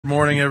Good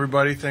morning,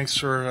 everybody. Thanks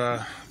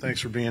for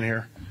being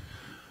here.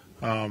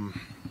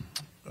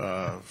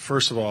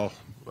 First of all,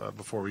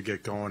 before we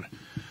get going,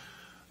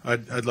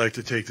 I'd like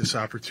to take this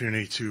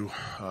opportunity to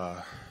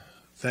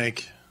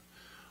thank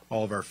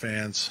all of our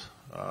fans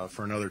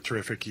for another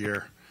terrific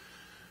year.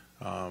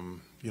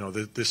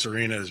 This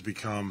arena has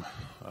become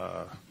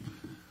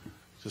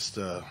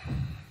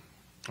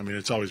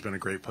it's always been a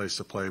great place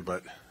to play,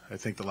 but I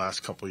think the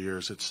last couple of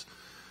years it's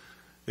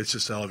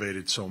just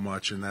elevated so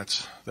much, and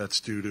that's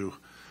due to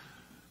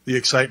the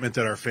excitement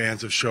that our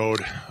fans have showed,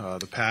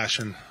 the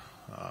passion,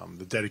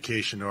 the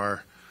dedication to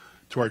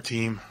our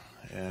team,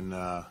 and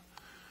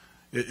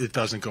it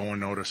doesn't go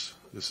unnoticed.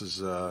 This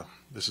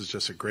is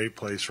just a great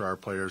place for our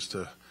players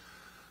to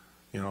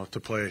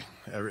play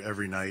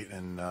every night,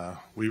 and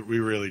we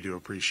really do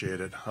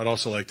appreciate it. I'd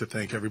also like to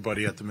thank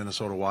everybody at the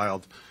Minnesota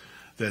Wild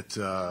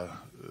that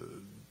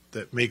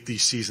make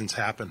these seasons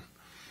happen.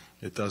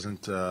 It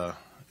doesn't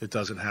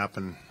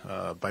happen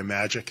by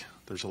magic.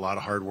 There's a lot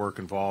of hard work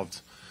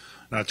involved,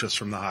 not just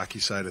from the hockey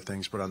side of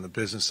things, but on the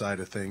business side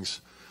of things,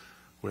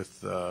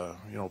 with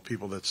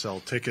people that sell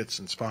tickets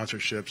and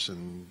sponsorships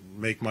and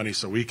make money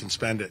so we can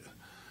spend it.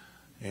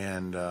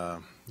 And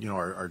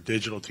our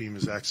digital team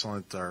is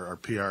excellent. Our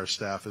PR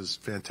staff is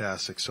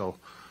fantastic. So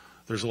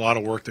there's a lot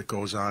of work that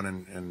goes on,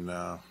 and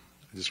I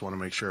just want to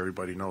make sure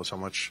everybody knows how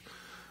much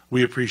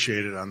we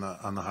appreciate it on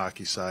the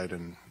hockey side.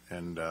 And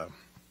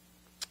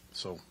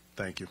so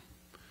thank you.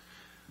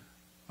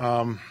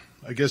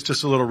 I guess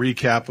just a little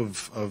recap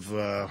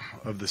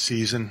of the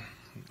season.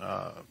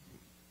 I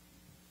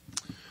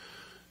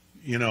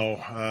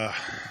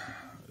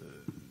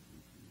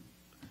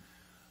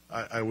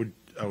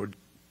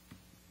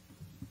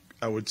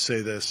would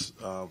say this.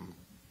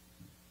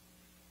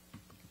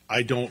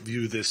 I don't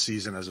view this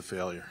season as a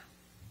failure.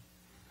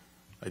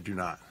 I do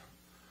not.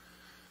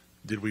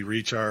 Did we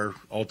reach our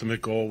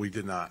ultimate goal? We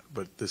did not.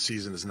 But this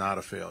season is not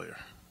a failure.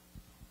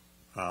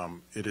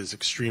 It is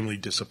extremely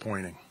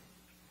disappointing.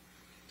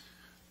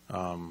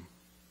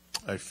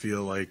 I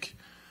feel like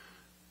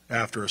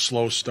after a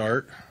slow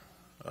start,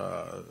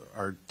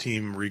 our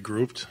team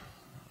regrouped,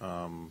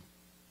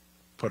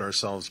 put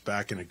ourselves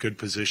back in a good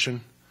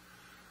position,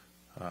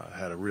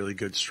 had a really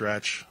good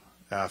stretch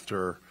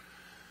after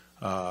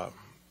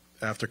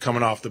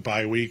coming off the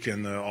bye week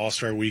and the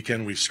All-Star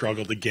weekend. We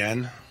struggled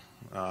again,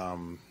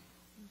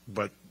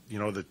 but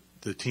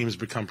the team's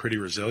become pretty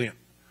resilient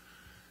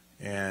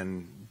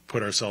and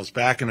put ourselves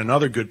back in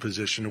another good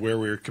position where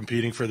we were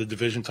competing for the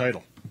division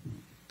title.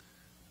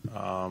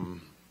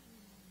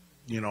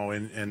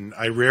 And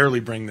I rarely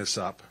bring this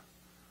up,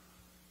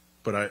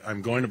 but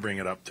I'm going to bring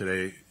it up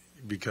today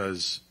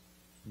because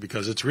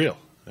it's real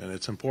and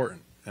it's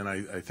important. And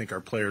I think our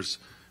players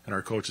and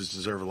our coaches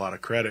deserve a lot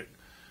of credit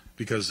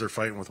because they're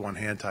fighting with one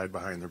hand tied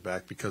behind their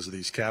back because of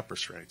these cap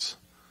restraints.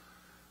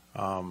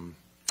 And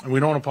we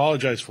don't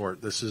apologize for it.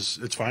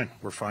 It's fine.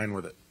 We're fine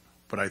with it.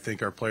 But I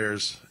think our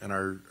players and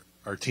our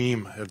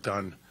team have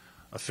done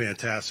a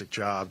fantastic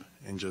job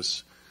in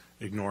just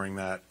ignoring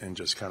that and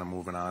just kind of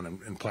moving on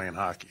and playing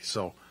hockey.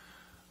 So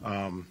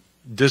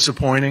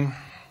disappointing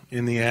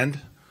in the end,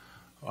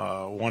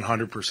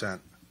 100%.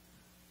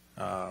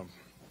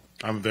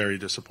 I'm very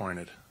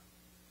disappointed,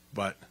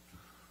 but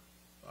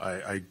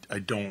I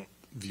don't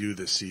view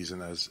this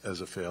season as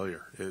a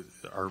failure.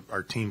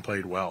 Our team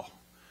played well.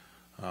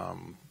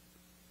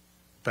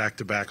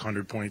 Back-to-back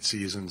 100-point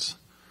seasons.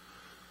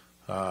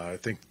 I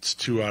think it's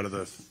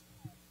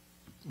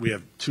we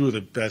have two of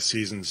the best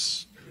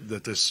seasons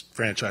that this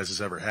franchise has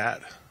ever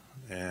had,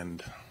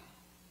 and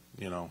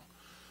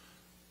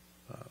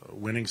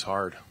winning's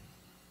hard.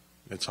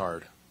 It's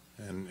hard,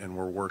 and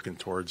we're working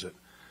towards it.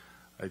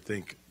 I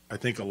think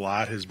a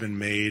lot has been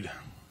made.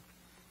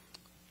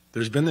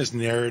 There's been this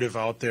narrative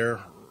out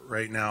there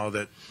right now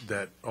that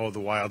the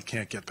Wild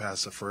can't get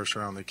past the first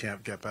round. They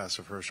can't get past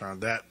the first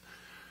round.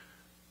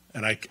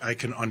 And I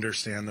can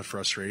understand the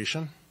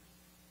frustration,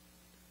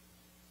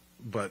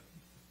 but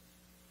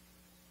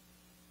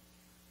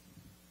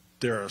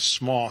there are a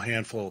small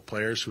handful of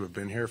players who have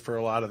been here for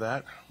a lot of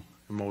that,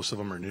 and most of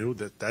them are new.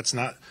 That's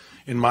not,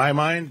 in my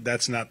mind,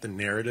 that's not the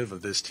narrative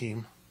of this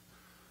team.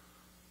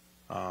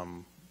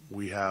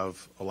 We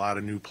have a lot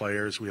of new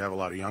players. We have a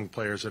lot of young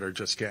players that are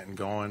just getting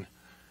going,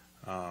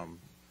 and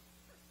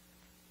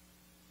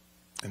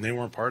they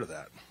weren't part of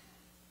that.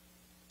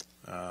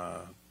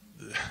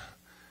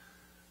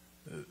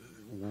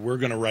 We're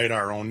going to write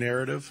our own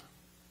narrative,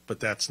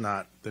 but that's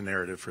not the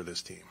narrative for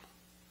this team.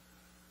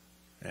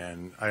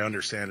 And I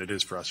understand it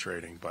is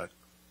frustrating, but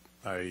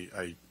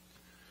I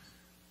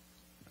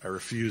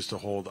refuse to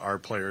hold our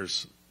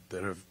players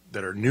that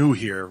are new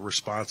here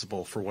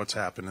responsible for what's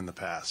happened in the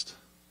past.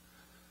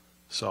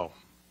 So,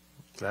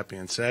 that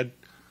being said,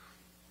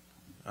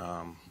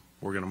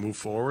 we're going to move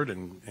forward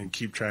and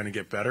keep trying to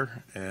get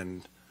better,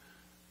 and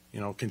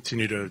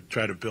continue to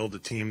try to build a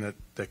team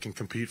that can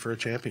compete for a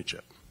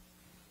championship.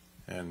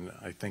 And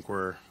I think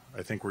we're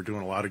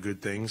doing a lot of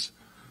good things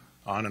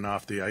on and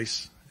off the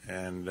ice,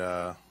 and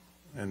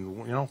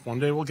one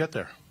day we'll get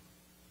there.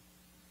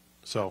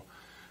 So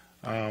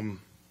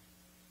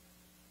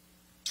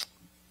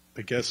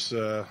I guess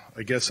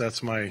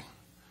that's my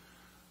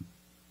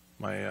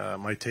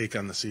take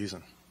on the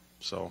season.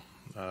 So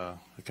I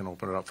can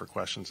open it up for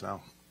questions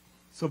now.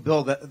 So,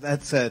 Bill,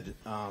 that said,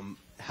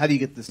 how do you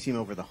get this team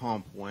over the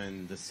hump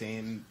when the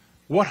same?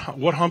 What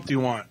hump do you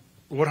want?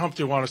 What hump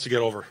do you want us to get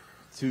over?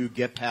 To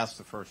get past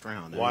the first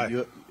round. Why? I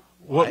mean,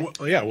 what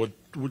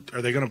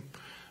are they going to?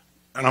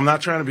 And I'm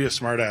not trying to be a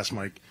smartass,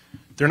 Mike.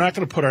 They're not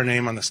going to put our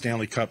name on the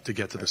Stanley Cup to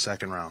get to the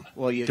second round.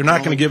 Well, they're not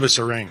going to give us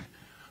a ring.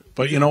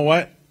 But you know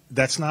what?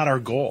 That's not our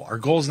goal. Our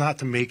goal is not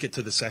to make it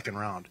to the second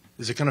round.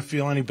 Is it going to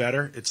feel any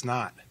better? It's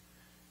not.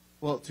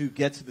 Well, to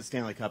get to the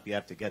Stanley Cup, you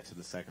have to get to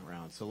the second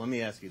round. So let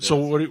me ask you this. So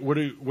what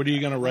are you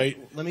going to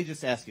write? Let me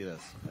just ask you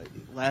this.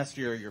 Last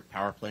year, your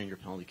power play and your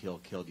penalty kill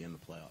killed you in the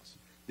playoffs.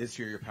 This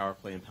year, your power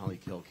play and penalty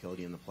kill killed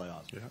you in the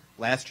playoffs. Yeah.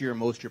 Last year,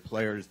 most of your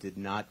players did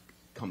not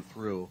come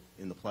through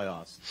in the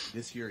playoffs.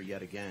 This year,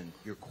 yet again,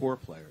 your core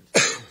players.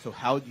 So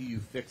how do you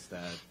fix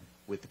that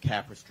with the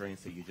cap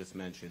restraints that you just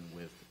mentioned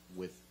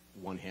with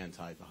one hand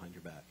tied behind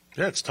your back?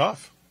 Yeah, it's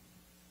tough.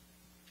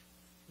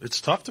 It's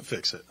tough to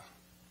fix it.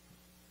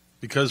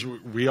 Because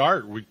we're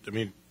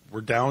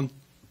down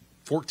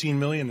 $14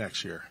 million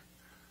next year,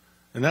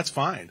 and that's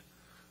fine.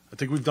 I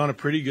think we've done a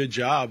pretty good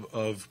job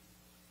of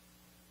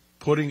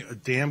putting a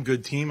damn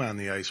good team on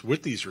the ice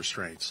with these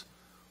restraints.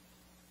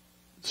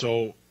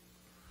 So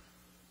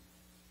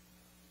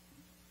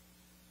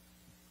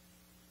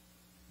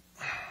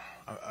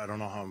I don't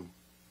know how.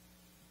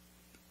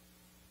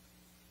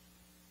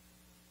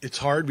 It's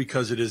hard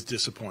because it is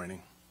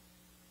disappointing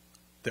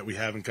that we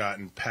haven't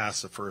gotten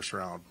past the first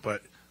round,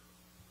 but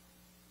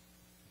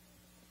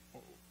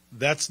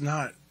that's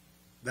not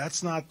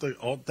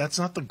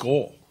the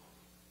goal.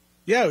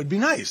 Yeah, it would be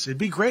nice. It'd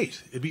be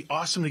great. It'd be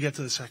awesome to get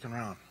to the second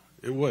round.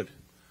 It would.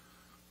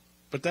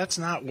 But that's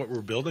not what we're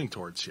building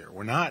towards here.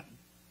 We're not.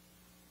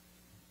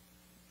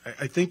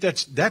 I think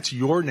that's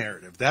your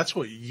narrative. That's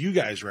what you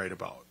guys write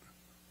about.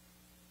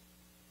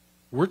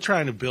 We're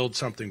trying to build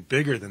something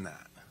bigger than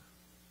that.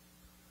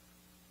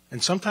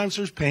 And sometimes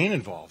there's pain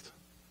involved.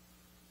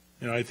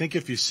 You know, I think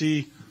if you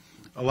see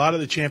a lot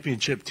of the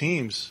championship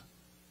teams,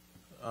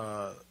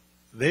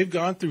 they've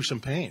gone through some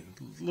pain.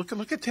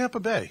 Look at Tampa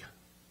Bay.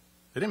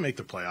 They didn't make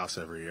the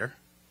playoffs every year.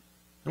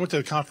 They went to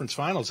the conference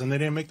finals, and they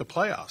didn't make the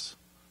playoffs.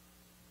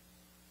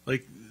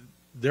 Like,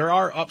 there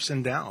are ups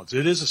and downs.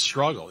 It is a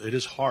struggle. It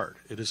is hard.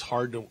 It is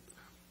hard to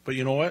 – but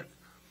you know what?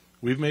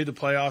 We've made the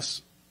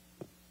playoffs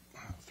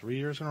 3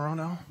 years in a row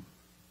now.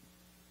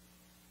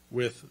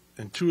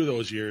 And 2 of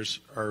those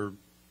years are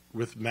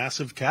with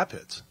massive cap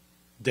hits,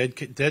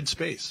 dead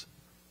space.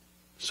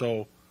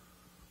 So –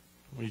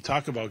 when you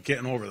talk about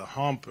getting over the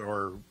hump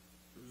or,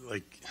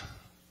 like,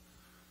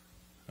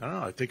 I don't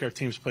know, I think our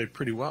team's played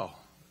pretty well.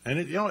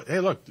 And, hey,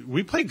 look,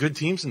 we play good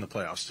teams in the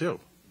playoffs, too.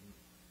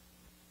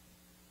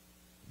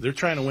 They're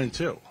trying to win,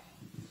 too.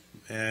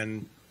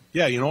 And,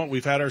 yeah, you know what?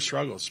 We've had our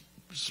struggles.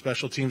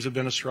 Special teams have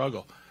been a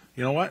struggle.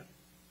 You know what?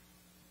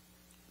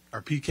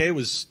 Our PK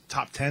was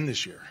top 10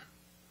 this year.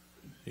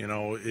 You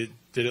know, did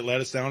it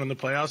let us down in the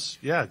playoffs?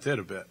 Yeah, it did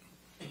a bit.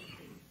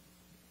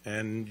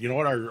 And you know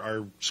what?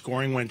 Our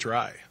scoring went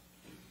dry.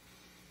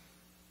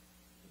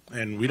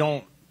 And we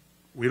don't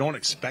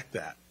expect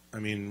that. I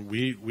mean,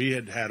 we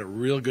had a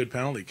real good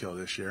penalty kill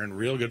this year and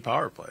real good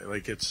power play.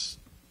 Like it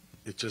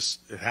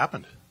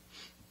happened.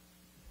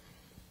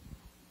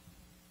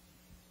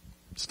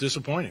 It's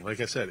disappointing.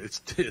 Like I said,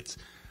 it's.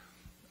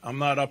 I'm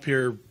not up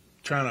here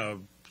trying to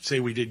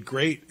say we did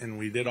great and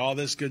we did all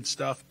this good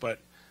stuff, but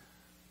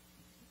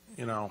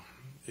you know,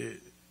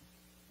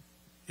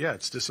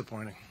 it's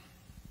disappointing.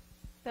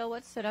 Bill,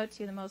 what stood out to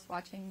you the most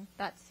watching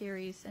that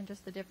series and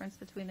just the difference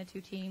between the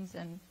two teams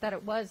and that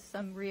it was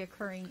some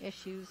reoccurring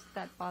issues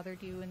that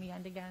bothered you in the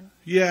end again?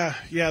 Yeah.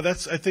 I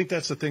think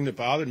that's the thing that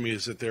bothered me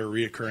is that there are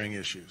reoccurring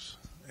issues.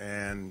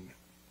 And,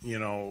 you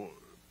know,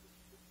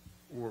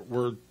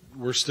 we're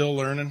still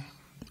learning.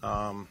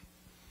 Like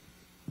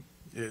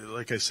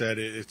I said,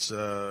 it's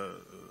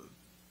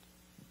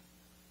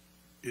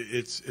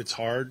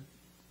hard,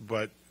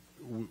 but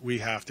we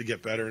have to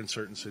get better in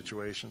certain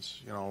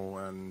situations, you know,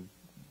 and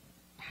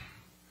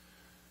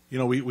you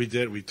know,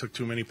 we took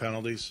too many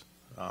penalties,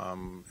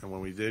 and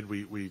when we did,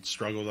 we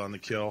struggled on the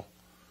kill.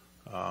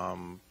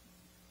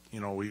 You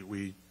know,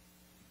 we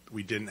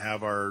didn't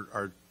have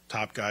our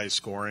top guys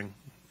scoring.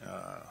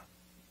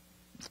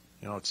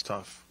 You know, it's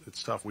tough.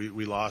 It's tough.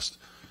 We lost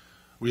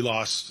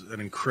an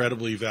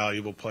incredibly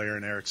valuable player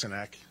in Eriksson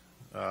Ek.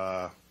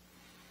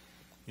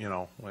 You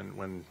know,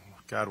 when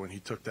he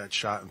took that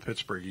shot in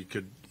Pittsburgh,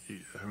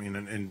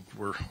 and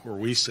where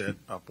we sit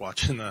up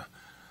watching the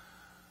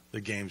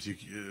games,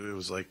 it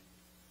was like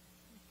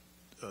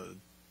a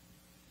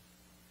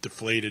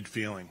deflated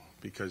feeling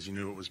because you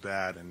knew it was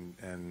bad,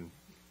 and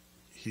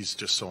he's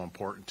just so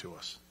important to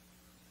us.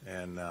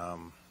 And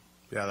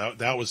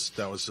that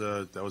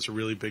was a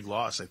really big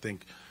loss. I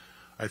think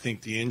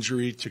the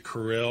injury to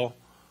Kirill,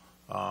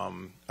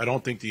 I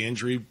don't think the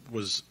injury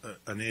was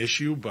an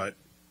issue, but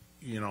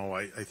you know,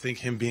 I think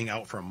him being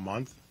out for a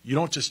month, you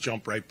don't just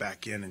jump right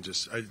back in and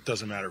it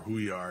doesn't matter who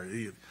you are.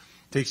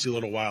 takes you a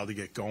little while to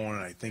get going.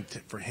 And I think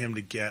for him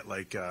to get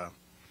to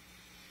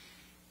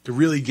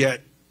really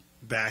get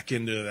back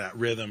into that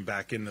rhythm,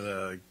 back into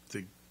the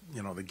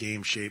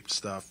game shaped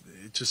stuff,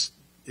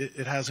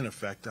 it has an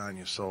effect on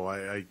you.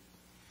 So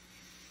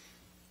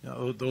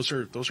those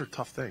are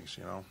tough things,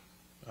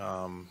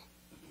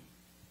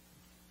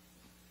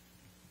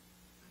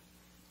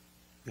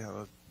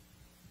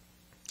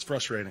 it's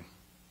frustrating.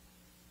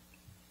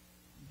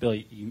 Bill,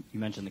 you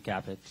mentioned the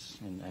cap hits,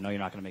 and I know you're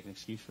not going to make an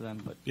excuse for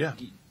them, but yeah.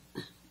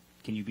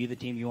 Can you be the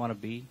team you want to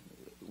be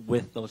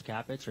with those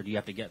cap hits, or do you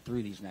have to get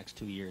through these next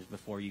 2 years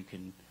before you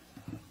can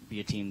be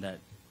a team that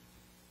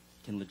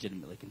can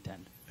legitimately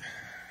contend?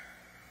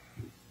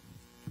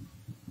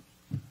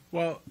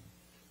 Well,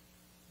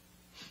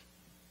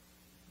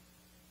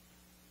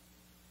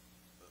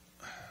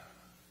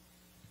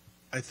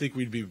 I think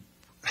we'd be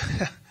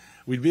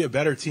a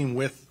better team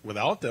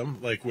without them,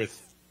 like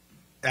with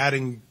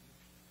adding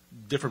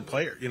different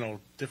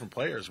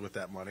players with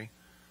that money.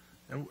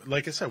 And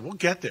like I said, we'll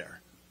get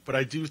there. But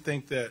I do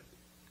think we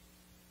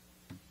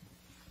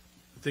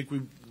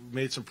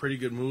made some pretty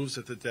good moves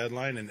at the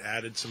deadline and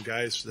added some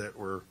guys that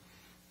were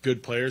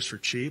good players for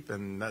cheap,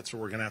 and that's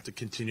what we're going to have to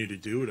continue to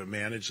do to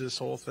manage this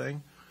whole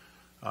thing.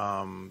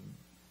 But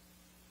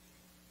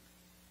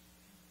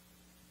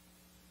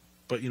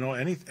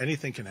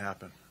anything can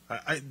happen.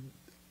 I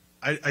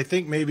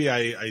think maybe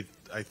I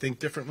think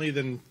differently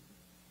than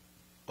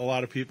a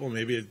lot of people.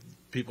 Maybe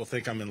people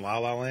think I'm in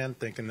la-la land,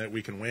 thinking that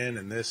we can win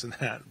and this and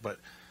that. But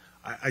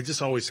I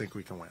just always think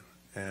we can win,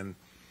 and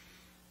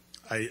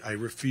I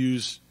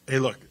refuse. Hey,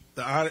 look,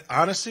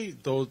 honestly,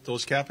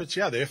 those cap hits,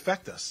 yeah, they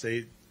affect us.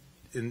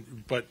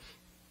 But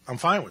I'm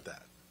fine with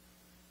that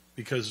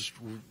because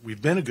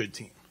we've been a good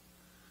team.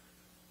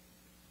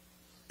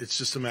 It's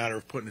just a matter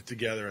of putting it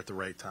together at the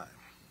right time,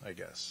 I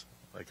guess,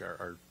 like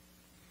our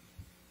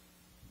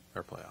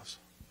playoffs.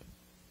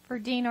 For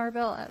Dean or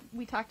Bill,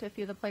 we talked to a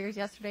few of the players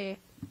yesterday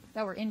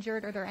that were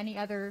injured. Are there any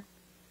other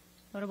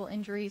notable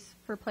injuries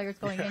for players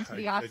going into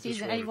the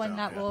offseason? Anyone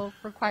that will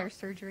require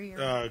surgery?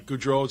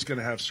 Goudreau's going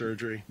to have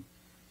surgery.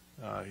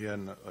 He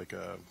had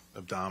a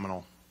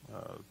abdominal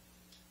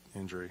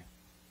injury,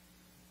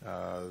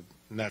 and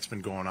that's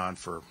been going on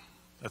for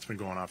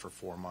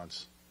 4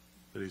 months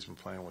that he's been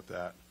playing with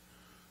that.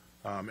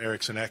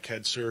 Eriksson Ek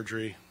had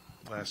surgery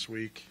last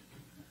week.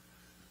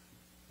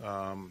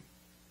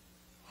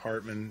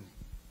 Hartman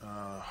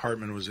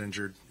was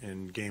injured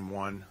in Game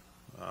 1.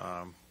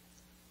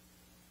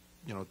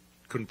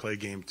 Couldn't play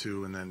Game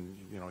 2, and then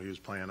he was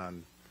playing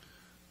on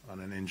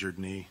an injured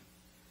knee.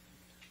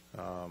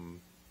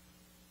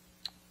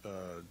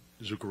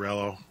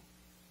 Zuccarello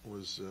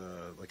was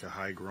like a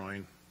high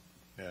groin,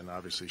 and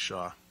obviously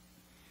Shaw.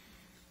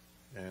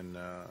 And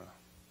I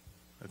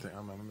think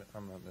I'm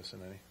not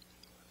missing any. I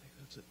think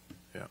that's it.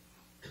 Yeah,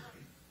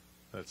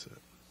 that's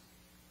it.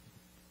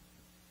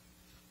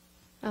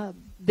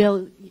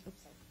 Bill,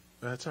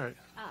 That's all right.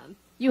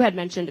 you had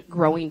mentioned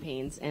growing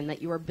pains and that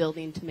you were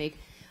building to make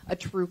a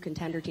true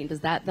contender team.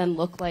 Does that then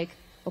look like,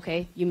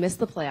 okay, you missed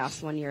the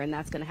playoffs one year and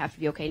that's going to have to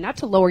be okay? Not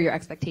to lower your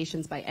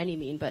expectations by any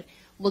mean, but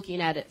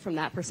looking at it from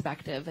that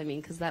perspective, I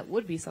mean, because that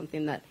would be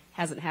something that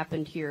hasn't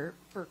happened here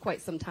for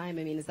quite some time.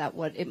 I mean, is that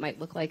what it might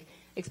look like,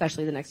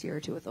 especially the next year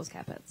or two with those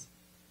cap hits?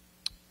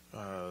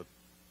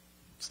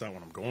 It's not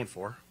what I'm going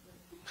for.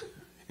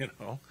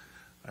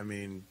 I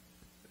mean,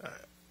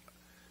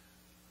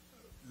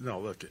 no,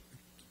 look,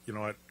 you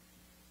know what?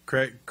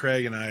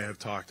 Craig and I have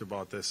talked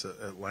about this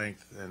at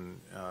length,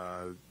 and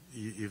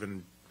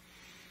even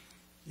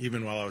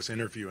while I was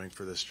interviewing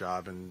for this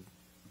job, and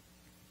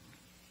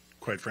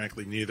quite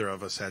frankly, neither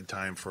of us had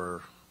time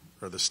or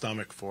the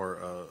stomach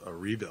for a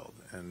rebuild,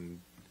 and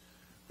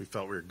we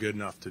felt we were good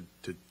enough to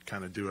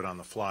kind of do it on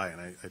the fly, and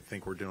I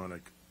think we're doing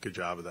a good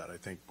job of that. I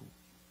think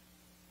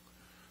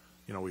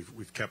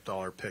we've kept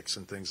all our picks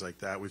and things like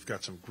that. We've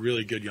got some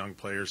really good young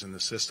players in the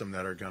system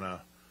that are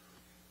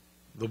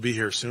they'll be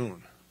here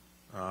soon.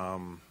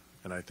 And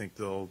I think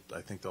they'll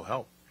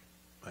help.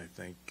 I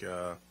think,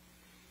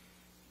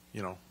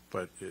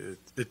 but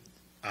it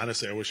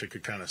honestly, I wish I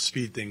could kind of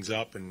speed things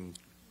up and,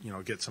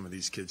 get some of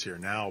these kids here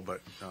now. But,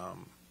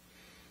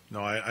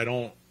 no, I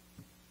don't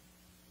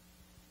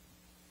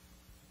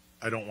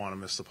want to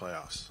miss the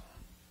playoffs.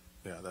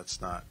 Yeah,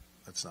 that's not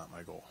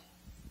my goal.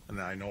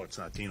 And I know it's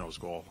not Dino's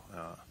goal.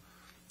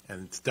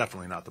 And it's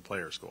definitely not the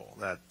player's goal.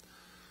 That,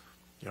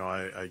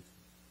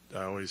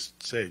 I always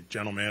say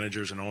general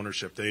managers and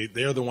ownership,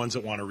 they are the ones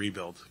that want to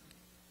rebuild.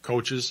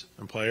 Coaches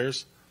and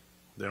players,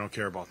 they don't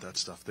care about that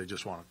stuff. They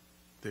just want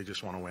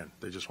to win.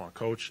 They just want to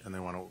coach, and they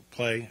want to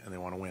play, and they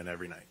want to win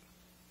every night.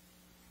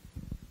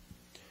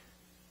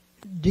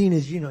 Dean,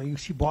 as you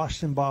see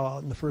Boston bow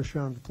out in the first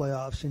round of the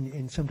playoffs,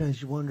 and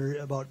sometimes you wonder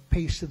about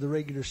pace of the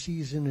regular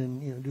season,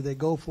 and do they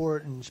go for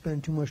it and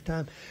spend too much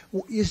time?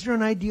 Well, is there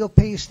an ideal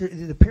pace?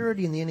 The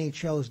parity in the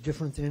NHL is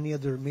different than any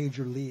other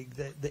major league.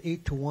 The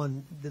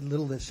 8-1, the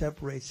little that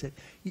separates it.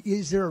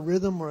 Is there a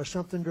rhythm or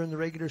something during the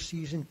regular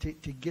season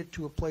to get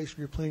to a place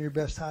where you're playing your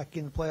best hockey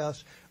in the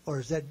playoffs, or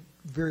is that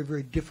very,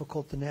 very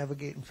difficult to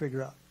navigate and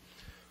figure out?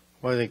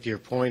 Well, I think to your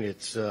point,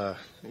 it's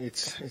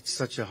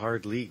such a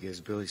hard league,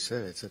 as Billy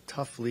said. It's a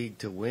tough league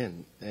to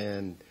win,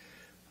 and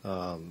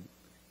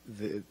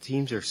the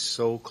teams are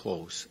so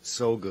close,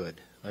 so good.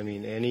 I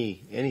mean,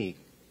 any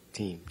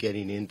team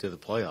getting into the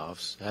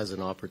playoffs has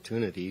an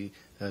opportunity,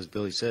 as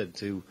Billy said,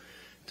 to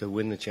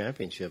win the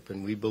championship,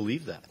 and we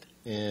believe that.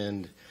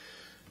 And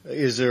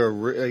is there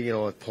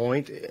a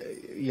point?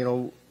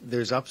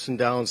 There's ups and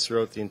downs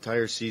throughout the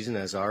entire season,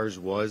 as ours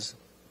was.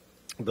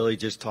 Billy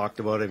just talked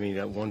about, I mean,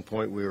 at one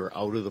point we were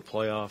out of the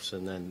playoffs,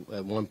 and then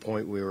at one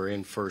point we were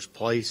in first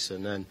place,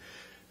 and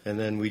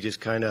then we just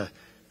kind of,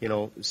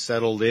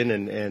 settled in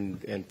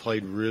and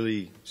played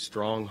really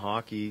strong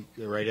hockey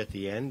right at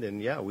the end.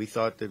 And yeah, we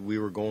thought that we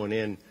were going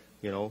in,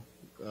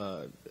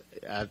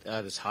 at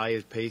as high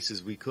a pace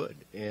as we could.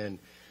 And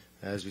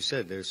as we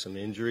said, there's some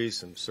injuries,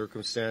 some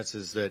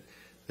circumstances that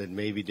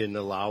maybe didn't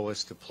allow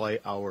us to play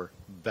our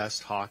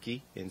best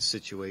hockey in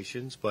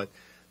situations, but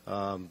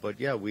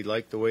yeah, we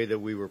liked the way that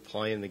we were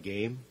playing the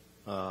game,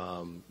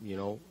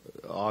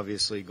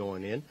 obviously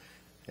going in.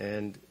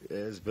 And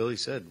as Billy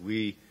said,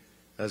 we,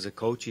 as a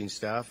coaching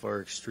staff,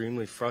 are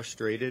extremely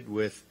frustrated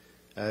with,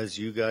 as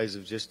you guys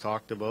have just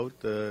talked about,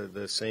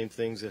 the same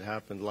things that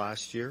happened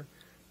last year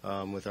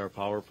with our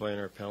power play and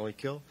our penalty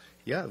kill.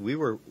 Yeah, we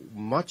were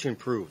much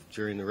improved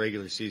during the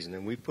regular season,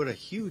 and we put a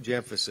huge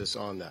emphasis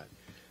on that.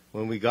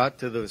 When we got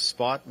to the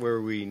spot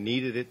where we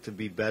needed it to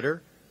be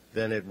better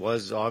than it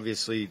was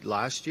obviously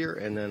last year,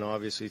 and then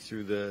obviously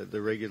through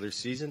the regular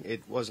season,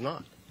 it was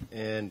not.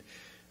 And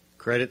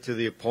credit to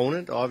the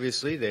opponent,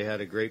 obviously. They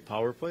had a great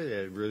power play. They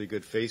had really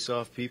good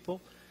face-off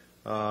people.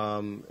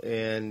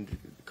 And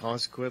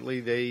consequently,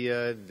 they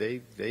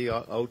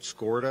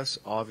outscored us,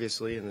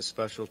 obviously, in the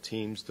special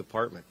teams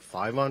department.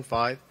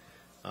 5-on-5.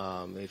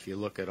 If you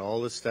look at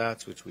all the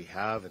stats, which we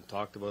have and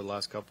talked about the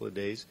last couple of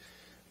days,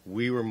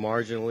 we were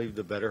marginally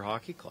the better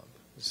hockey club.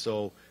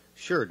 So,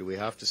 sure, do we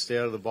have to stay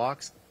out of the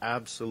box?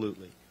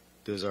 Absolutely.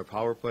 Does our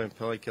power play and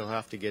penalty kill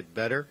have to get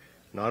better?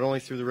 Not only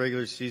through the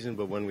regular season,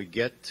 but when we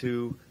get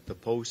to the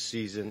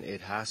postseason,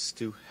 it has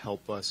to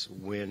help us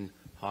win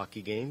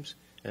hockey games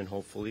and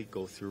hopefully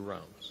go through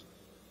rounds.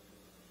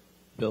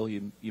 Bill,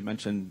 you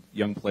mentioned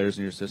young players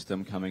in your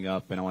system coming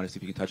up, and I want to see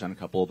if you can touch on a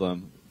couple of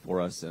them for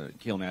us.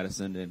 Keelan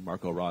Addison and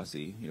Marco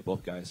Rossi.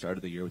 Both guys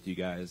started the year with you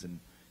guys, and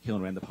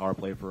Keelan ran the power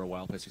play for a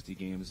while, played 60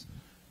 games,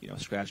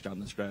 scratched down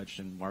the stretch,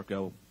 and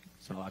Marco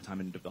spent a lot of time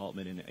in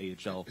development in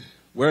AHL.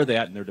 Where are they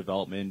at in their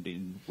development,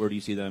 and where do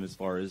you see them as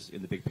far as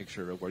in the big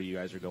picture of where you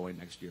guys are going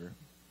next year?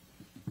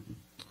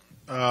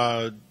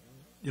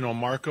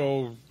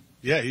 Marco,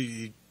 yeah,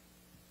 he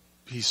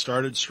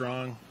started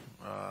strong.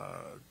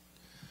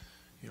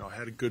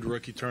 Had a good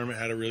rookie tournament,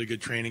 had a really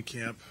good training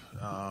camp,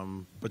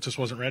 but just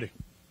wasn't ready.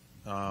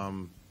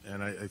 And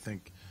I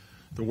think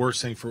the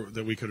worst thing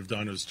that we could have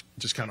done was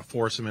just kind of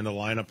force him into the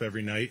lineup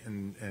every night,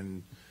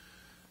 and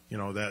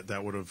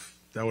that would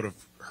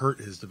have hurt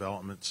his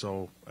development.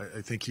 So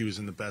I think he was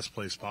in the best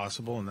place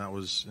possible, and that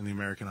was in the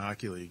American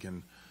Hockey League.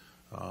 And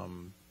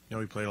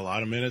he played a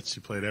lot of minutes.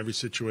 He played every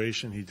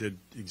situation. He did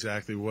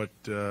exactly what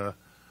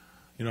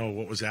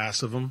what was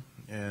asked of him.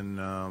 And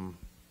I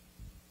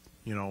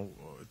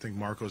think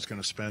Marco's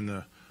going to spend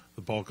the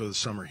bulk of the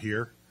summer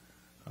here.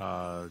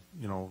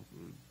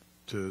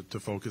 To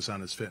focus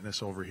on his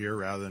fitness over here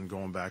rather than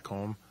going back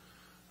home,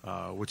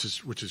 which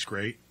is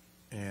great.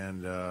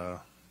 And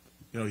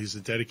he's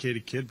a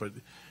dedicated kid, but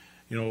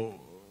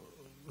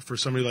for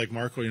somebody like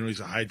Marco, he's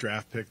a high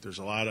draft pick. There's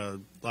a lot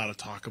of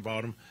talk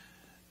about him,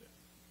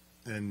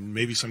 and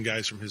maybe some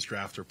guys from his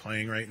draft are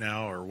playing right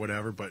now or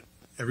whatever. But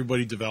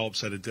everybody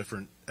develops at a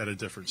different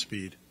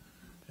speed,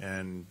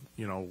 and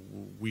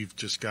we've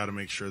just got to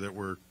make sure that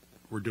we're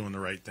doing the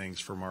right things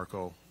for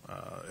Marco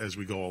as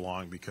we go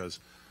along, because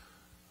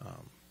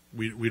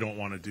we don't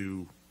want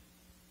to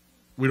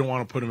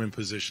put him in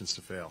positions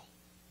to fail,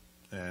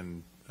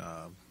 and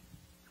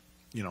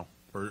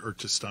or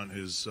to stunt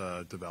his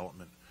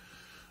development.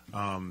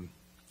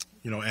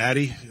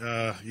 Addy,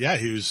 yeah,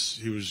 he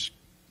was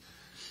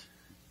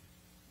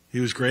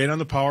great on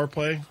the power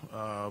play,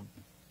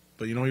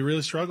 but he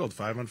really struggled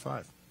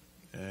 5-on-5,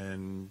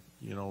 and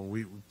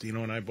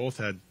Dino and I both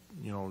had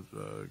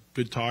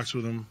good talks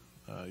with him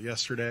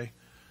yesterday.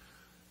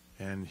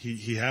 And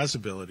he has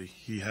ability.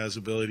 He has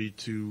ability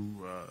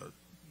to,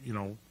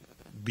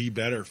 be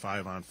better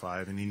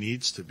 5-on-5, and he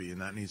needs to be,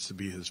 and that needs to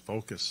be his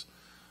focus.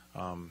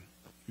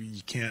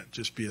 You can't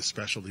just be a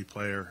specialty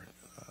player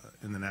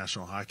in the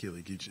National Hockey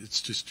League.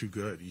 It's just too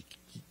good.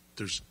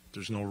 There's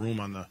no room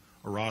on a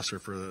roster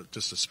for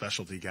just a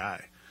specialty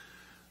guy.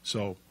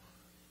 So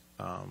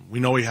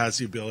we know he has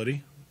the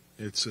ability.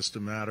 It's just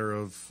a matter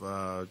of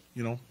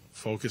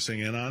focusing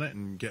in on it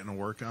and getting to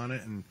work on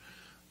it. And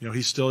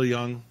he's still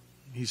young.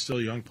 He's still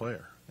a young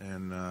player,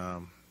 and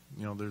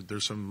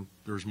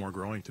there's more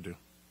growing to do.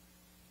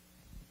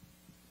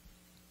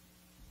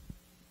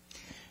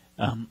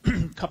 A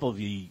couple of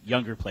the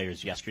younger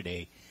players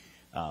yesterday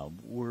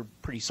were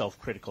pretty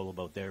self-critical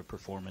about their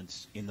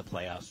performance in the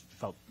playoffs.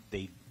 Felt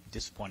they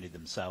disappointed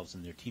themselves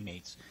and their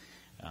teammates.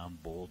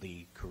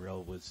 Boldy,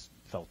 Carrill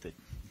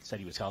said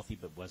he was healthy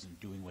but wasn't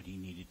doing what he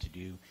needed to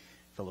do.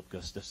 Philip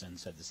Gustafson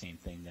said the same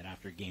thing, that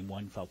after game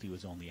one felt he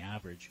was only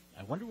average.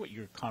 I wonder what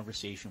your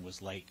conversation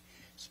was like,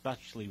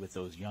 especially with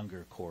those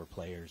younger core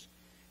players.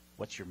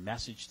 What's your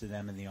message to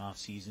them in the off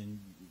season?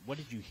 What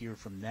did you hear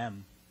from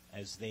them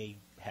as they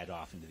head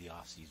off into the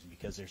off season?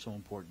 Because they're so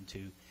important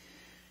to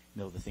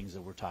the things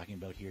that we're talking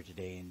about here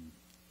today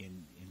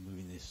in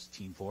moving this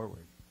team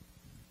forward.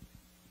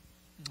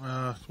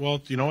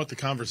 Well, you know what? The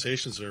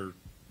conversations are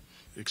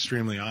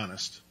extremely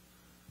honest.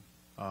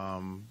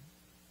 But,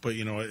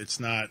 it's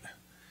not –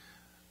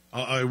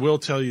 I will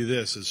tell you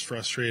this, as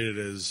frustrated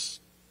as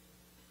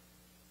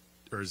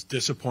 – or as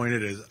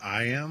disappointed as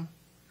I am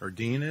or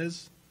Dean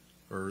is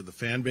or the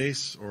fan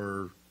base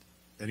or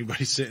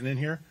anybody sitting in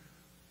here,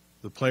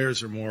 the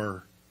players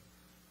are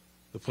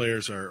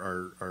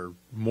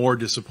more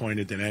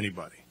disappointed than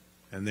anybody.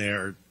 And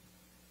they're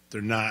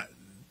not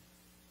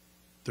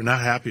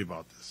happy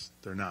about this.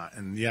 They're not.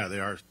 And, yeah, they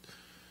are.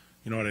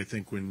 You know what? I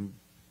think when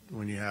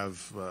you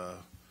have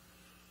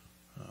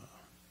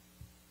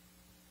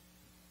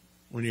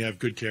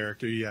good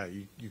character, yeah,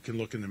 you can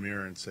look in the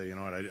mirror and say, you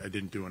know what, I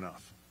didn't do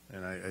enough.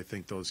 And I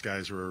think those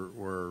guys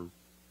were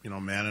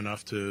man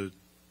enough to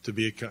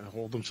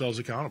hold themselves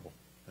accountable,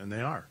 and they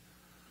are.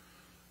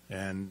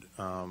 And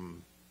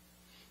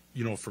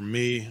for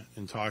me,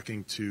 in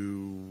talking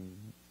to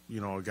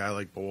a guy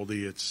like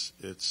Boldy, it's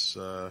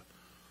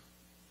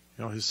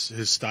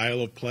his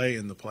style of play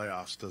in the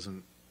playoffs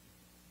doesn't.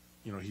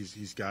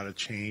 He's got to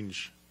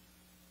change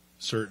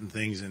certain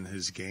things in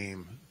his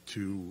game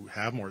to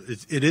have more.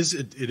 It is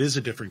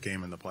a different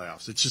game in the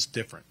playoffs. It's just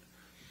different.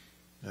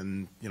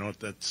 And,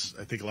 I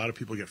think a lot of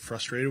people get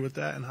frustrated with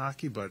that in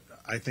hockey, but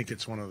I think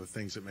it's one of the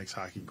things that makes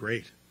hockey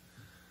great,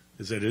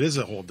 is that it is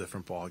a whole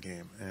different ball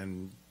game.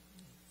 And,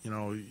 you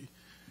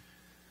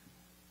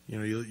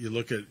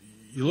look at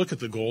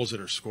the goals that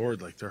are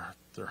scored, like they're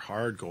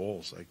hard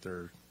goals. Like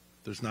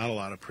there's not a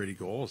lot of pretty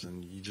goals,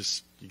 and you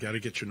got to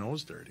get your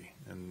nose dirty.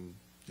 And,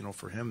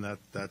 for him,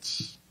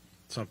 that's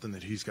something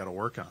that he's got to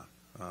work on.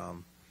 I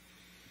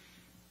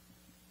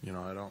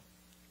don't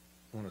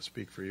want to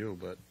speak for you,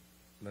 but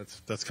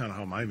that's kind of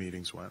how my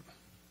meetings went.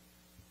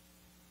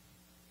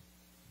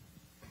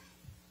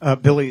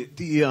 Billy,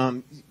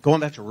 going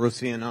back to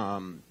Rossi and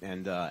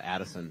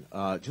Addison,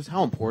 just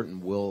how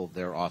important will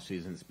their off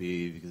seasons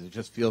be? Because it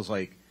just feels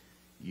like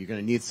you're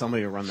going to need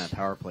somebody to run that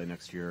power play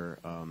next year.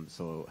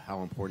 So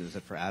how important is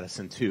it for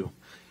Addison to,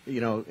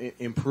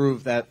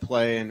 improve that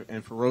play?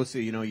 And for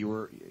Rossi, you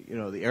were,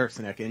 the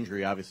Eriksson Ek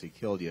injury obviously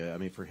killed you. I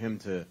mean, for him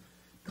to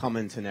come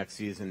into next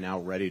season now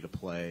ready to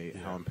play,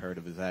 how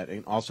imperative is that?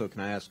 And also,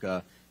 can I ask,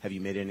 have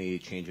you made any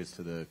changes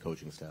to the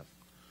coaching staff?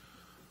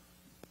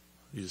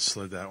 You just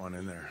slid that one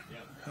in there.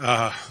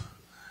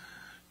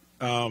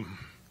 Yeah.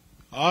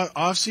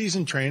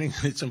 Off-season training,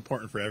 it's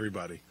important for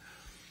everybody.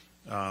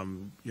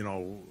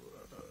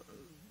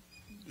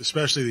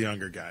 Especially the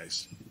younger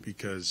guys,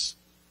 because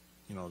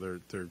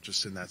they're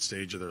just in that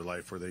stage of their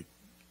life where they,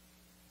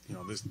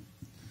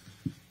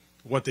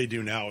 what they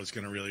do now is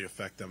going to really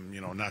affect them.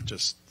 Not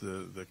just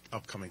the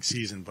upcoming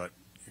season, but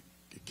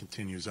it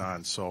continues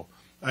on. So,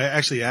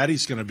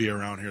 Addie's going to be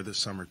around here this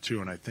summer too,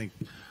 and I think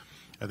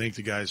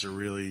the guys are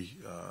really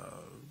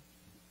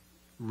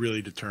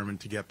determined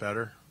to get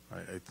better.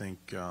 I think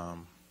they are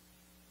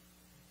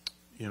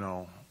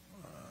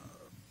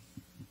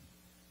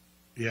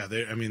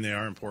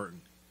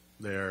important.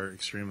 They are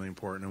extremely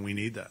important, and we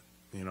need that.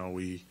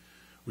 We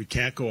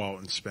can't go out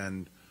and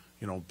spend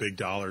big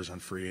dollars on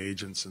free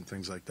agents and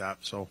things like that.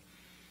 So,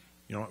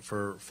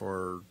 for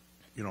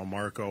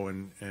Marco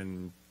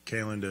and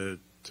Kalen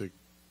to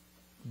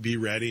be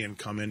ready and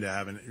come in to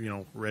have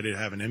ready to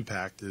have an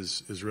impact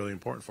is really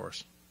important for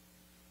us.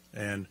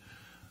 And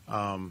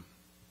I'm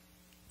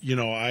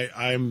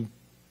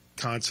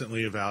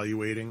constantly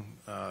evaluating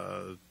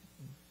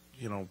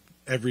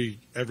every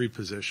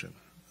position.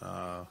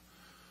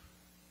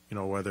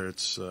 Whether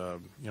it's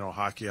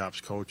hockey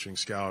ops, coaching,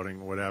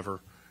 scouting, whatever.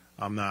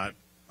 I'm not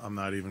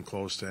even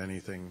close to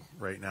anything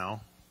right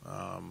now.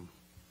 I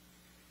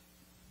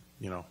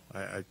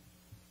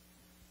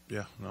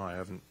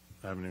haven't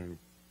even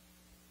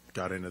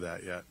got into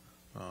that yet.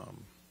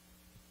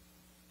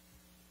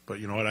 But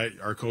you know what?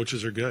 Our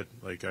coaches are good.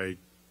 Like I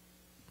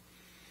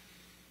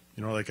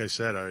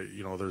said,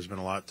 there's been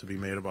a lot to be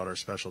made about our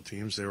special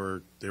teams. They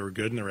were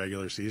good in the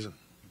regular season,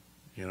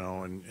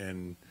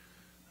 and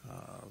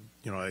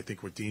I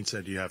think what Dean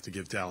said, you have to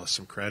give Dallas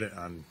some credit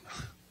on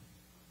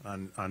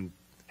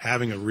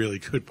having a really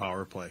good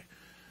power play.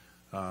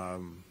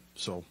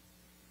 So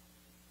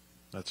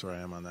that's where I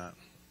am on that.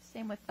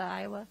 Same with the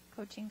Iowa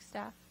coaching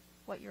staff.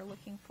 What you're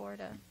looking for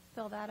to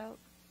fill that out?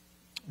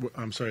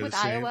 I'm sorry. With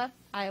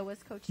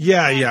Iowa's coaching.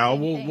 Yeah.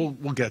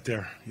 We'll get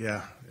there.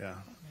 Yeah.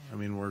 I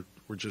mean, we're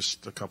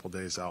just a couple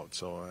days out,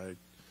 so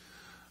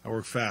I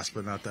work fast,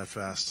 but not that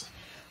fast.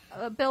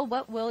 Bill,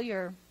 what will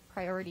your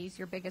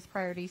biggest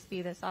priorities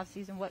be this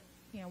offseason? What,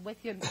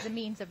 with the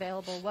means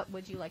available, what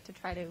would you like to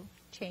try to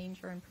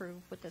change or improve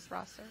with this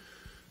roster?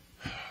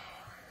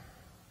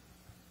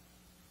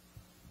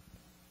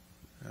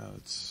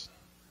 it's.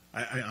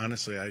 I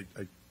honestly,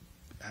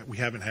 we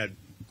haven't had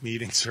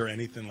meetings or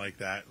anything like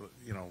that.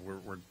 You know,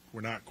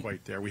 we're not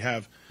quite there. We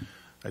have,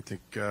 I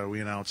think we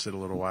announced it a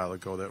little while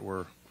ago that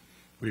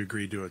we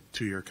agreed to a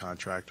 2-year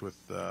contract with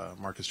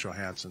Marcus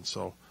Johansson.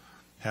 So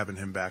having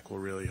him back will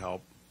really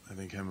help. I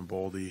think him and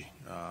Boldy,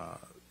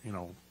 you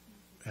know,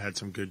 had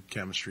some good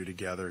chemistry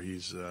together. He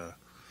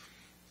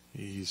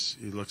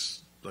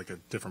looks like a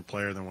different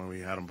player than when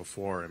we had him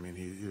before. I mean,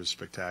 he was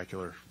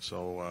spectacular.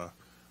 So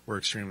we're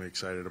extremely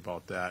excited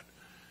about that.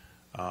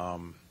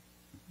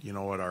 You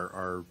know what,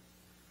 our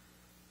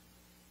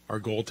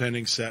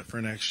goaltending set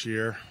for next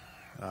year.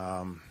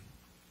 Are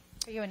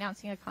you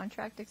announcing a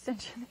contract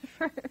extension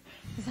for?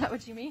 Is that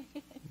what you mean?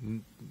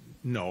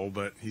 No,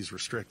 but he's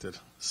restricted.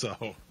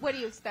 So. What do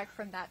you expect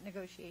from that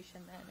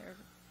negotiation then, or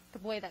the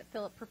way that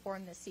Philip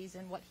performed this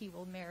season? What he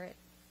will merit?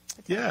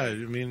 Yeah, I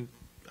mean,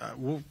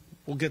 we'll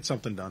get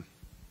something done.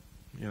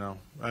 You know,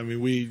 I mean,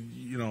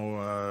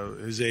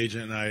 his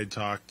agent and I had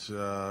talked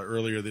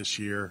earlier this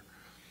year.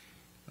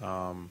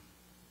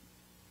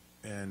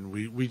 And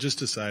we just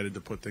decided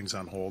to put things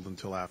on hold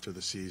until after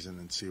the season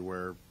and see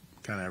where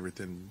kind of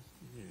everything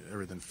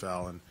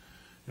fell. And,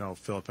 you know,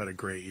 Philip had a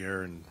great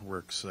year, and we're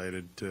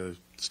excited to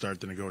start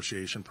the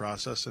negotiation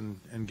process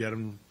and get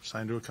him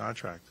signed to a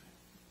contract.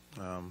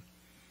 Yeah,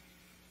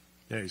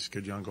 he's a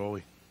good young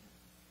goalie.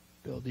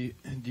 Bill, do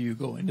you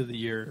go into the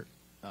year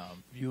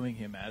viewing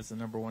him as the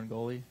number one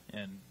goalie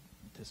and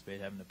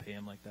anticipate having to pay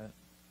him like that?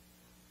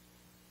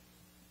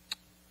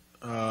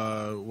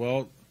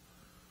 Well,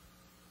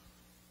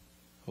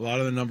 a lot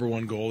of the number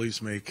one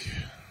goalies make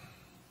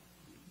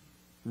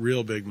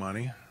real big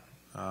money.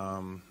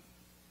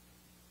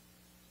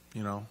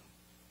 You know,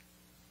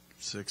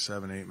 6,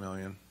 7, 8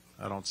 million.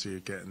 I don't see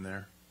it getting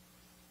there,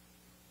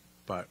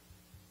 but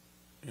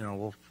you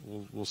know,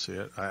 we'll see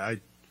it.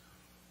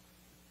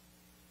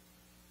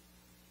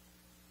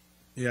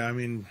 Yeah, I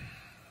mean,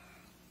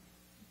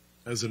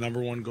 as a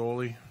number one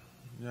goalie,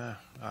 yeah,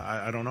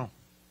 I don't know.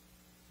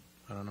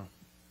 I don't know.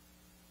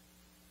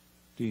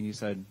 Dean, you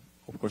said,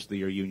 of course, the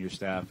year you and your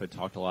staff had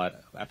talked a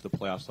lot after the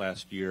playoffs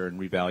last year and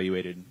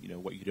reevaluated, you know,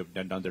 what you could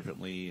have done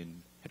differently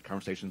and had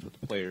conversations with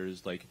the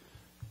players. Like,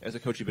 as a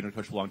coach, you've been a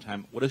coach for a long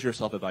time. What is your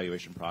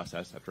self-evaluation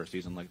process after a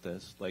season like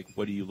this? Like,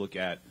 what do you look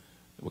at?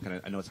 What kind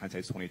of? I know it's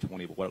hindsight's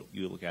 20/20, but what do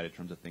you look at in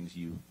terms of things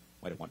you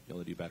might have wanted to be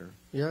able to do better?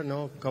 Yeah,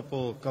 no. A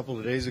couple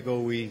of days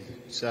ago, we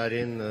sat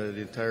in the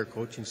entire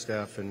coaching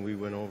staff and we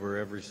went over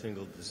every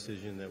single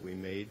decision that we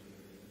made.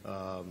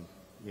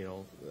 You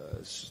know,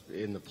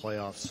 in the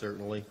playoffs,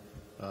 certainly.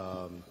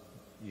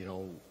 You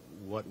know,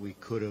 what we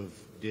could have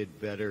did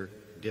better,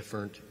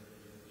 different,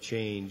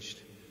 changed.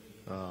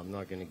 I'm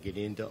not going to get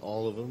into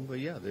all of them, but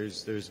yeah,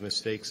 there's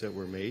mistakes that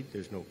were made.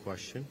 There's no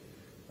question.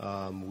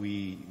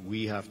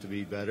 We have to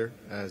be better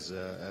as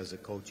a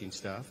coaching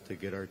staff to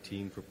get our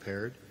team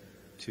prepared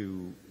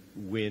to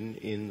win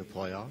in the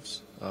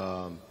playoffs.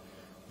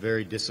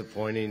 Very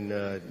disappointing,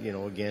 you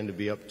know, again, to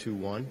be up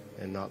 2-1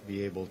 and not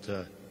be able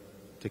to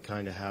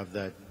kind of have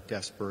that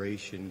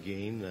desperation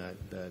game,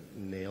 that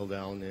nail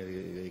down,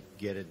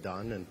 get it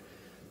done.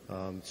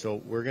 And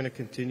so we're going to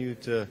continue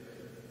to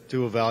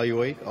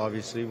evaluate.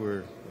 Obviously,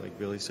 we're, like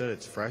Billy said,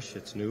 it's fresh,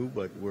 it's new,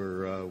 but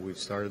we've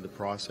started the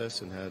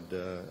process and had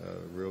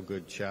real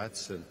good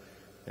chats.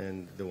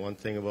 And the one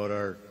thing about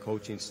our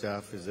coaching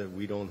staff is that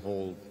we don't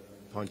hold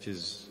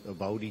punches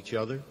about each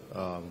other.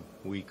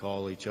 We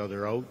call each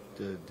other out,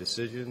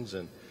 decisions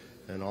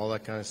and all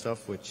that kind of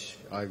stuff, which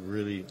I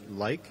really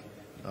like.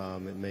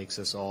 It makes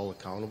us all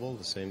accountable,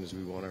 the same as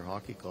we want our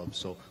hockey club.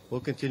 So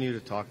we'll continue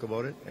to talk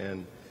about it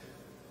and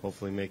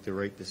hopefully make the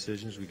right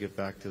decisions. We get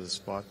back to the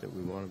spot that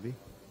we want to be.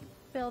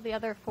 Bill, the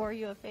other 4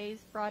 UFAs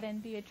brought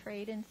in via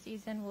trade in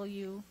season, will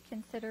you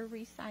consider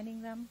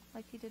re-signing them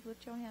like you did with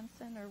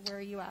Johansson, or where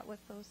are you at with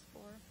those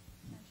 4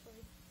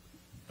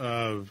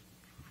 essentially?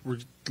 We're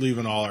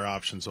leaving all our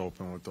options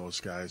open with those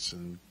guys,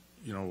 and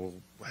you know,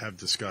 we'll have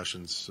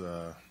discussions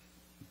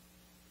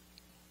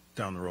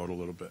down the road a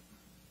little bit.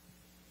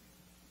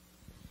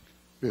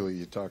 Billy,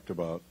 you talked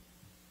about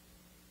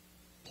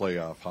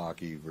playoff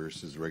hockey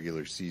versus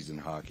regular season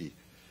hockey.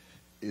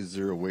 Is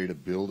there a way to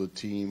build a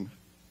team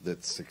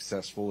that's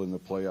successful in the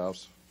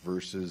playoffs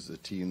versus a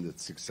team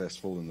that's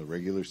successful in the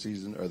regular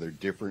season? Are there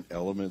different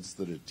elements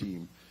that a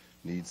team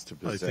needs to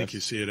possess? I think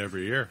you see it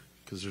every year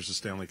because there's a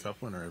Stanley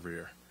Cup winner every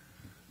year.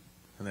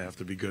 And they have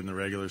to be good in the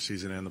regular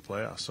season and the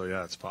playoffs. So,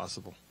 yeah, it's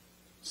possible.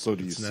 So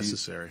do it's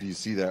necessary. Do you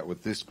see that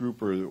with this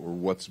group, or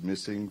what's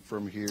missing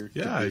from here to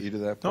get you to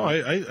that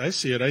point? No, I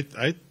see it.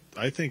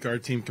 I think our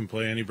team can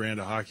play any brand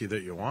of hockey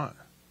that you want.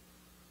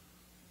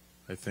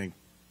 I think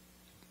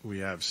we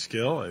have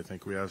skill. I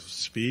think we have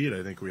speed.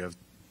 I think we have,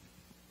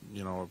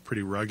 you know, a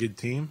pretty rugged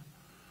team.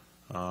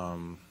 You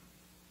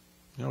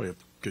know, we have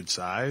good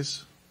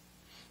size.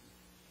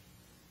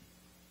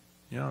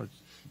 You know,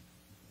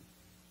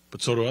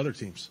 but so do other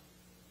teams.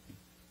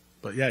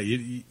 But yeah,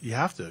 you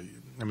have to.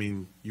 I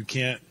mean, you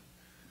can't.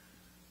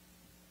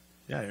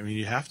 Yeah, I mean,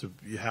 you have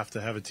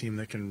to have a team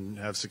that can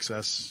have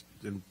success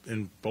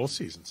in both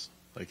seasons.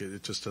 Like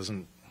it just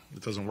doesn't.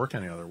 it doesn't work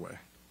any other way.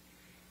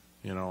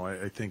 You know,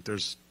 I think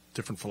there's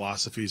different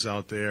philosophies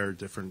out there,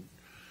 different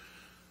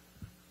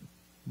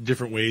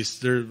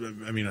ways.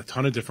 A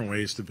ton of different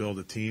ways to build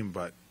a team,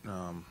 but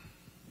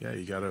yeah,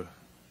 you gotta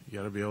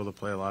be able to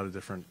play a lot of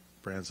different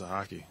brands of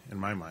hockey. In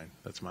my mind,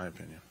 that's my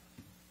opinion.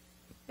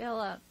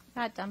 Bill,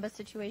 that Dumba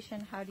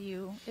situation, how do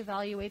you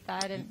evaluate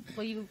that, and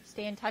will you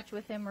stay in touch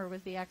with him, or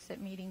was the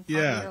exit meeting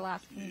part of your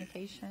last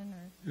communication?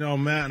 Or? No,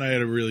 Matt and I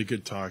had a really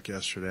good talk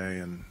yesterday,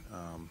 and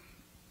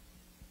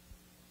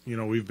you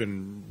know, we've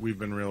been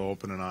real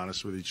open and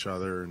honest with each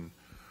other, and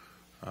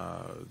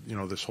you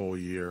know, this whole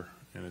year,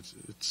 and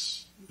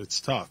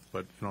it's tough,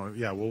 but you know,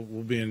 yeah,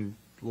 we'll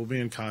be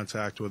in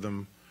contact with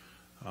him.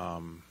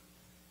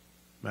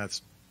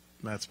 Matt's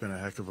been a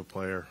heck of a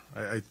player.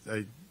 I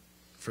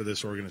for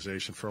this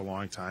organization for a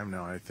long time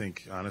now. I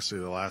think honestly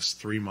the last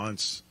 3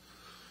 months,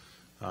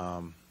 you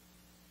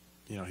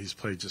know, he's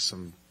played just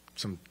some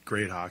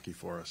great hockey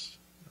for us.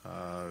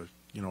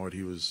 You know what,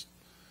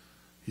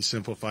 he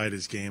simplified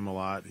his game a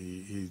lot.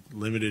 He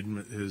limited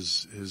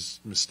his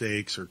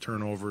mistakes or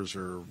turnovers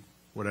or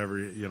whatever,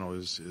 you know,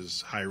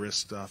 his high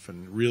risk stuff,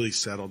 and really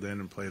settled in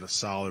and played a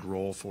solid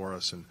role for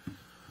us. And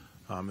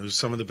it was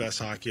some of the best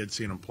hockey I'd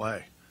seen him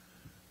play.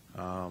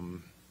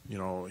 You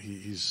know,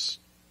 he's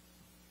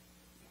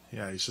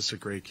just a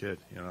great kid,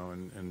 you know,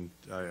 and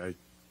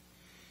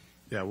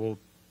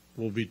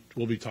we'll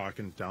be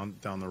talking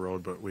down the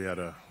road, but we had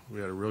a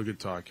real good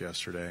talk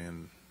yesterday,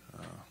 and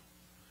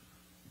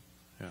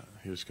yeah,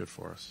 he was good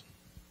for us.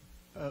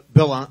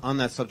 Bill, on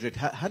that subject,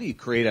 how do you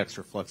create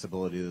extra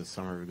flexibility this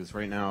summer? Because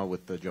right now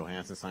with the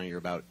Johansson signing, you're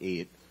about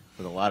 8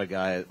 with a lot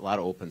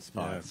of open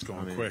spots. Yeah, it's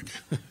going quick.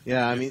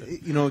 Yeah, I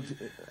mean, you know,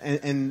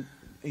 and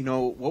you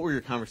know, what were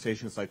your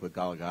conversations like with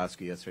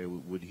Goligoski yesterday?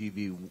 Would he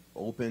be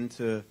open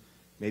to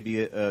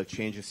maybe a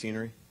change of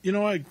scenery? You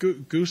know,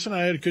 Goose and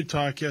I had a good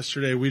talk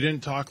yesterday. We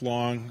didn't talk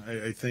long.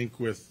 I think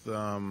with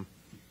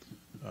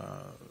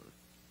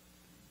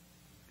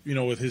you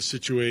know, with his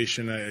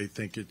situation, I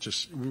think it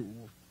just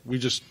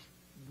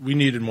we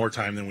needed more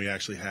time than we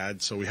actually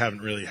had, so we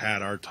haven't really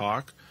had our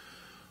talk.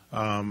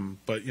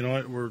 But you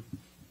know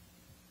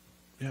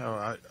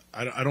what,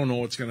 I don't know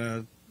what's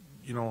gonna,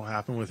 you know,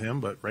 happen with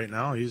him. But right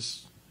now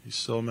he's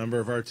still a member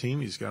of our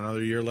team. He's got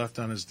another year left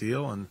on his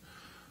deal, and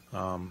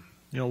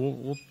you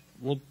know,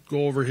 we'll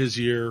go over his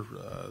year,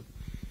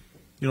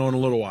 you know, in a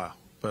little while.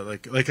 But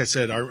like I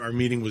said, our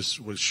meeting was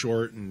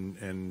short,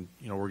 and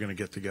you know, we're going to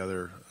get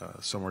together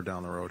somewhere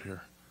down the road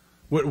here.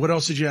 What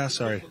else did you ask?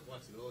 Sorry.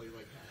 Flexibility,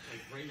 like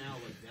right now,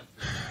 like depth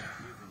of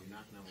season, you're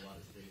not going to have a lot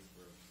of space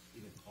for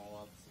even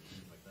call-ups and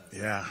things like that.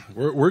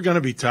 Yeah, we're going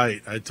to be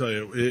tight. I tell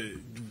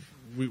you,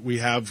 we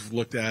have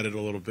looked at it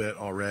a little bit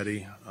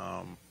already.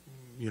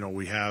 You know,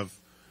 we have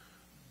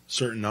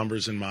certain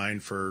numbers in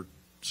mind for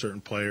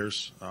certain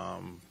players.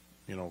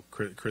 You know,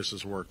 Chris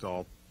has worked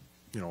all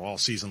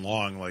season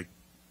long, like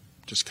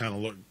just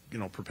kind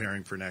of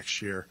preparing for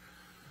next year.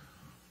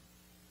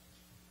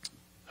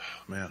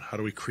 Man, how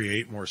do we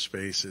create more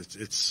space?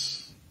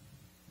 It's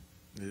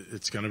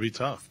going to be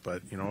tough,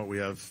 but you know what, we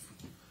have,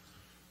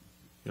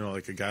 you know,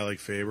 like a guy like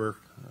Faber,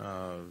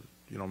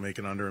 you know,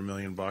 making under $1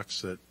 million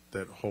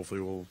that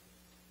hopefully will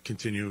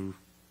continue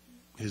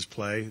his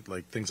play.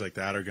 Like things like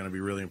that are going to be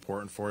really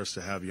important for us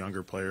to have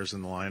younger players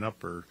in the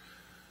lineup, or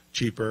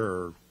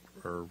cheaper,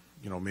 or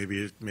you know,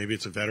 maybe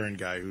it's a veteran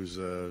guy who's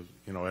you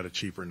know, at a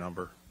cheaper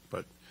number.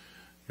 But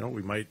you know,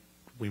 we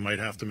might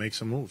have to make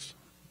some moves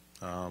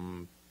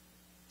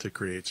to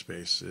create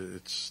space.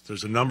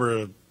 There's a number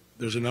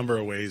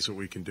of ways that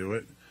we can do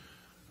it.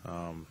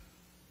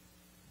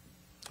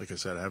 Like I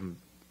said, I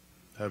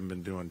haven't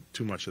been doing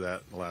too much of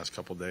that in the last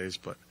couple of days,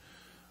 but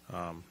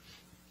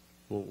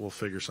we'll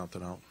figure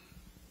something out.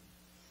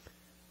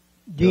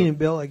 Dean and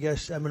Bill, I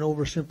guess I'm going to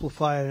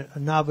oversimplify a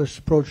novice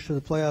approach to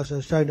the playoffs. I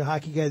was talking to a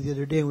hockey guy the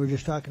other day, and we were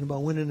just talking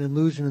about winning and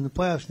losing in the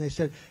playoffs, and they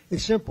said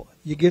it's simple.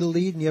 You get a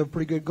lead, and you have a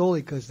pretty good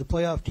goalie, because the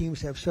playoff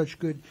teams have such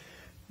good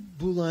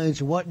blue lines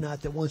and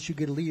whatnot that once you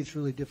get a lead, it's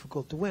really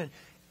difficult to win.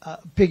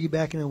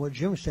 Piggybacking on what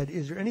Jim said,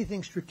 is there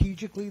anything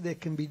strategically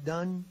that can be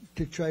done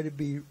to try to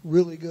be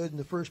really good in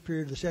the first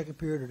period or the second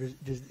period, or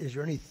is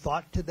there any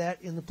thought to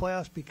that in the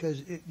playoffs?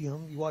 Because you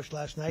know, you watched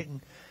last night,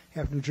 and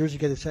after New Jersey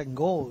got the second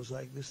goal, it was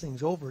like, this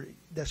thing's over.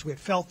 That's the way it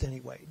felt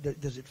anyway.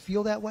 Does it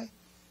feel that way?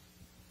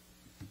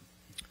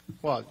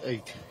 Well,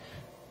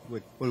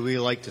 would we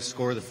like to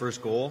score the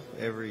first goal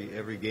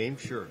every game?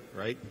 Sure,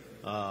 right?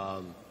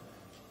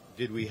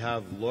 Did we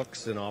have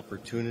looks and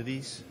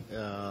opportunities?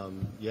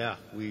 Yeah,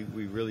 we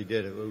really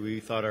did.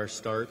 We thought our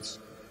starts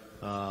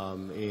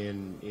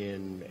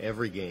in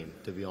every game,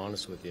 to be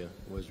honest with you,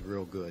 was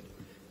real good,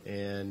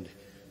 and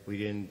we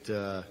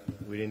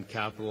didn't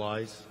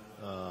capitalize.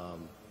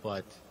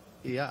 But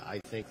yeah, I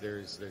think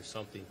there's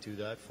something to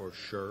that for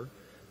sure,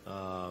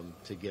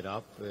 to get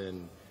up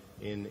and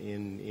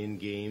in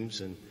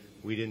games, and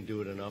we didn't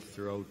do it enough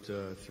throughout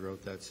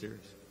that series.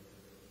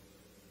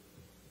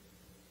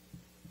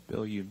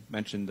 Bill, you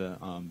mentioned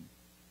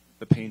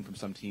the pain from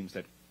some teams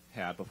that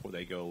have before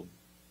they go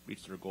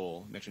reach their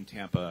goal. You mentioned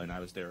Tampa, and I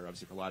was there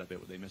obviously for a lot of it,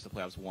 where they missed the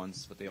playoffs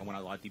once, but they went on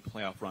a lot of deep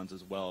playoff runs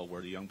as well,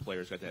 where the young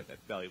players got that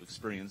value of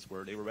experience,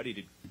 where they were ready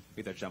to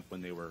make that jump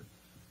when they were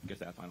get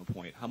to that final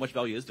point. How much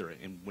value is there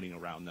in winning a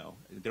round, though?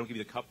 They don't give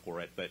you the cup for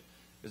it, but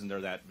isn't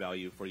there that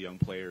value for young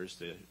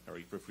players or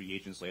for free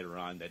agents later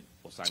on that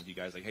will sign with you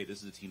guys like, hey,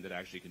 this is a team that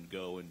actually can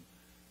go and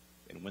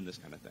win this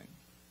kind of thing?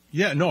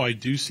 Yeah, no, I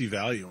do see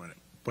value in it.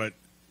 But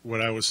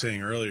what I was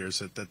saying earlier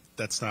is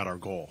that's not our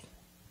goal.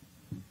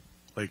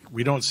 Like,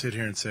 we don't sit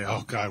here and say,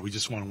 oh, God, we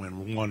just want to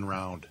win one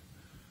round.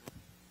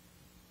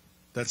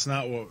 That's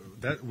not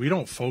we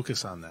don't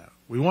focus on that.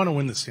 We want to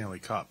win the Stanley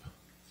Cup.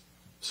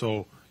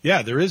 So,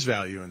 yeah, there is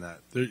value in that.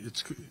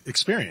 It's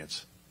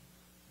experience.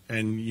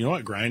 And you know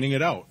what? Grinding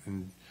it out.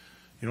 And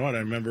you know what? I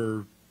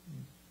remember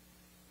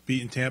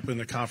beating Tampa in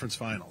the conference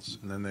finals.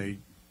 And then they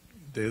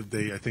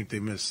I think they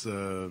missed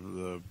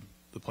the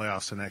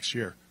playoffs the next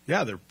year.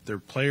 Yeah, their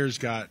players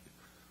got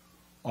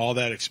all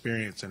that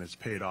experience, and it's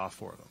paid off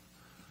for them.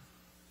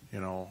 You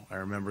know, I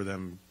remember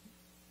them.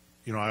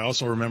 You know, I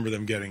also remember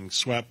them getting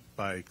swept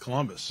by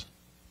Columbus,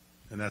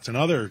 and that's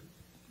another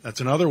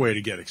way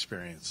to get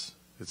experience.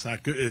 It's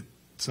not good.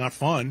 It's not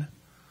fun,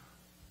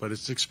 but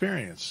it's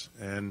experience.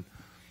 And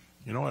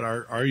you know what?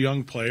 Our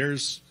young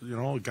players. You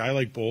know, a guy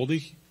like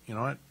Boldy. You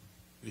know what?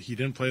 He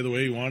didn't play the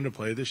way he wanted to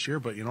play this year,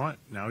 but you know what?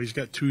 Now he's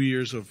got 2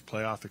 years of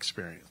playoff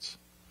experience.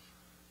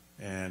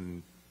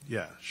 And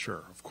yeah,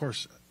 sure, of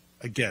course,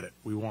 I get it.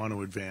 We want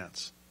to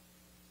advance.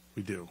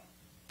 We do.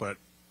 But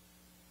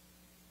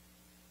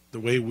the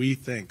way we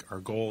think, our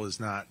goal is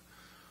not,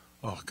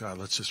 oh, God,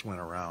 let's just win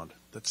a round.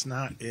 That's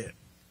not it.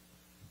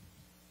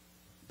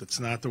 That's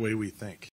not the way we think.